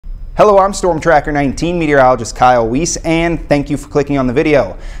Hello, I'm Storm Tracker 19 meteorologist Kyle Weiss, and thank you for clicking on the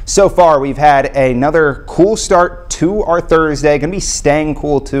video. So far, we've had another cool start to our Thursday. Going to be staying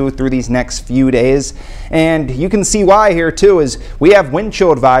cool too through these next few days, and you can see why here too. Is we have wind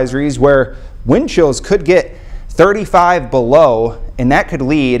chill advisories where wind chills could get 35 below, and that could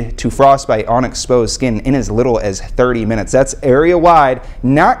lead to frostbite on exposed skin in as little as 30 minutes. That's area wide,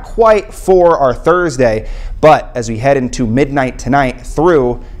 not quite for our Thursday, but as we head into midnight tonight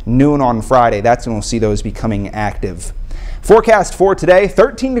through noon on Friday, that's when we'll see those becoming active. Forecast for today,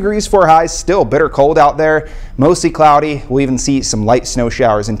 13 degrees for highs, still bitter cold out there, mostly cloudy. We'll even see some light snow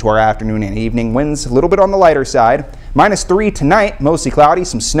showers into our afternoon and evening. Winds a little bit on the lighter side. -3 tonight, mostly cloudy,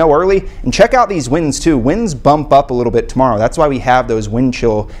 some snow early. And check out these winds too. Winds bump up a little bit tomorrow. That's why we have those wind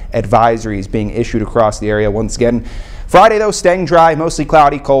chill advisories being issued across the area once again. Friday though, staying dry, mostly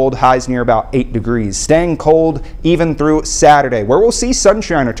cloudy, cold, highs near about 8 degrees. Staying cold even through Saturday, where we'll see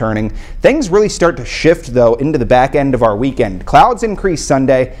sunshine returning. Things really start to shift though into the back end of our weekend. Clouds increase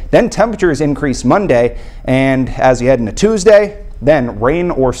Sunday, then temperatures increase Monday, and as we head into Tuesday, then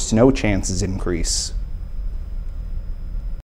rain or snow chances increase.